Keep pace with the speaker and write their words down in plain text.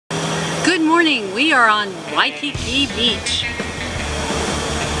morning. We are on Waikiki Beach.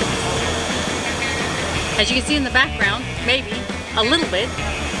 As you can see in the background, maybe a little bit,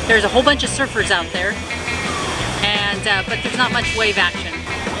 there's a whole bunch of surfers out there, and but there's not much wave action.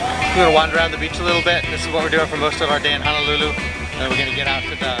 We're gonna wander around the beach a little bit. This is what we're doing for most of our day in Honolulu, and then we're gonna get out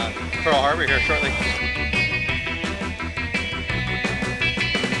to the Pearl Harbor here shortly.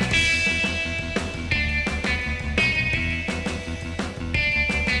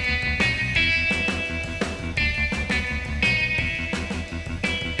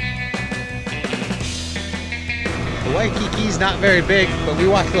 Waikiki's not very big, but we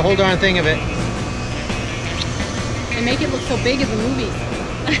watched the whole darn thing of it. They make it look so big in the movies.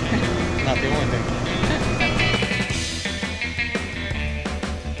 Not the only thing.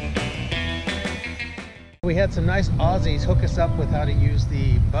 We had some nice Aussies hook us up with how to use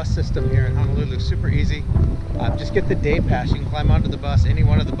the bus system here in Honolulu. Super easy. Just get the day pass. You can climb onto the bus. Any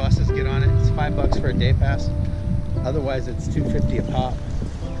one of the buses, get on it. It's $5 for a day pass. Otherwise, it's $2.50 a pop.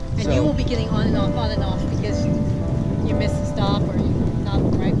 And so, you will be getting on and off because you missed a stop or you're not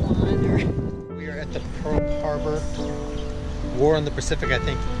the right one. Or... We are at the Pearl Harbor War on the Pacific, I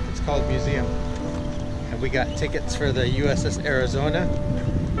think it's called, museum. And we got tickets for the USS Arizona,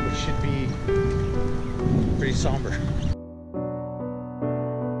 which should be pretty somber.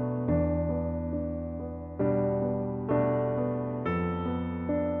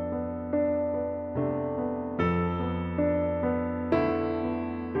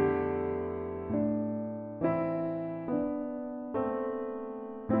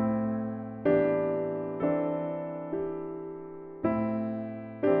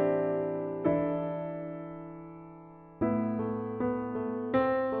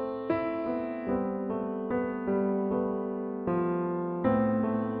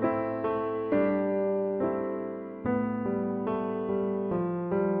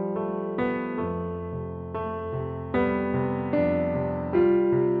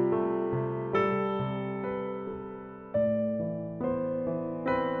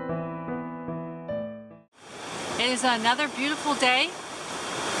 It is another beautiful day.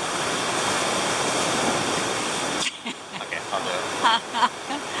 Okay, I'll do it.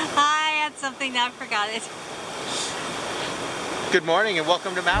 I had something, now I forgot it. Good morning and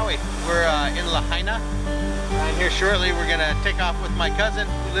welcome to Maui. We're in Lahaina. And here shortly we're gonna take off with my cousin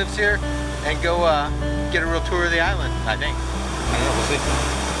who lives here and go get a real tour of the island, I think. I don't know, we'll see.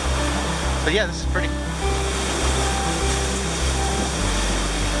 But yeah, this is pretty.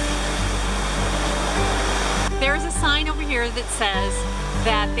 There is a sign over here that says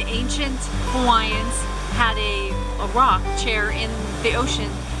that the ancient Hawaiians had a rock chair in the ocean,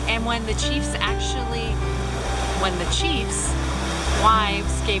 and when the chiefs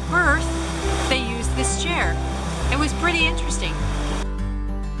wives gave birth, they used this chair. It was pretty interesting.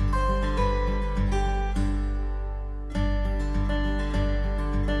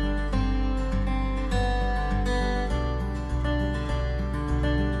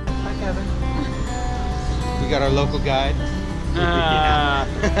 Hi, Kevin. We got our local guide.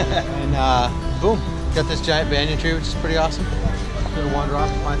 And boom, got this giant banyan tree, which is pretty awesome. Gonna wander off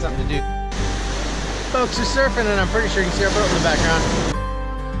and find something to do. Folks are surfing, and I'm pretty sure you can see our boat in the background.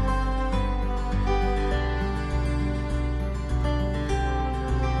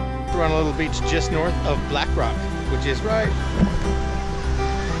 We're on a little beach just north of Black Rock, which is right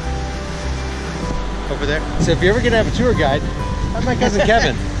over there. So if you're ever gonna have a tour guide, have my cousin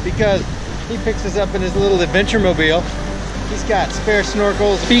Kevin, because he picks us up in his little adventure mobile. He's got spare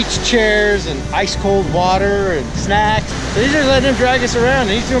snorkels, beach chairs, and ice cold water and snacks. So he's just letting him drag us around,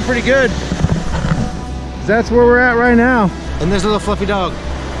 and he's doing pretty good. That's where we're at right now. And there's a little fluffy dog.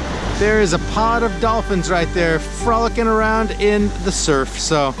 There is a pod of dolphins right there frolicking around in the surf,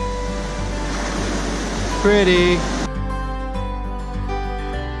 so pretty.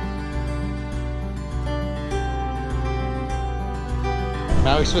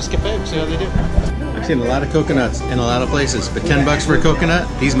 Maui Swiss Cafe, see how they do. I've seen a lot of coconuts in a lot of places, but $10 for a coconut,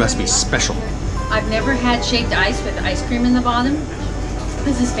 these must be special. I've never had shaped ice with ice cream in the bottom.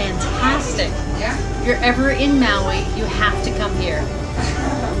 This is fantastic. Yeah. If you're ever in Maui, you have to come here.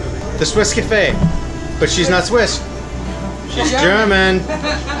 The Swiss Cafe, but she's not Swiss. She's German.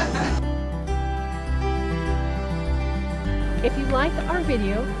 If you like our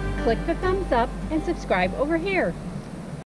video, click the thumbs up and subscribe over here.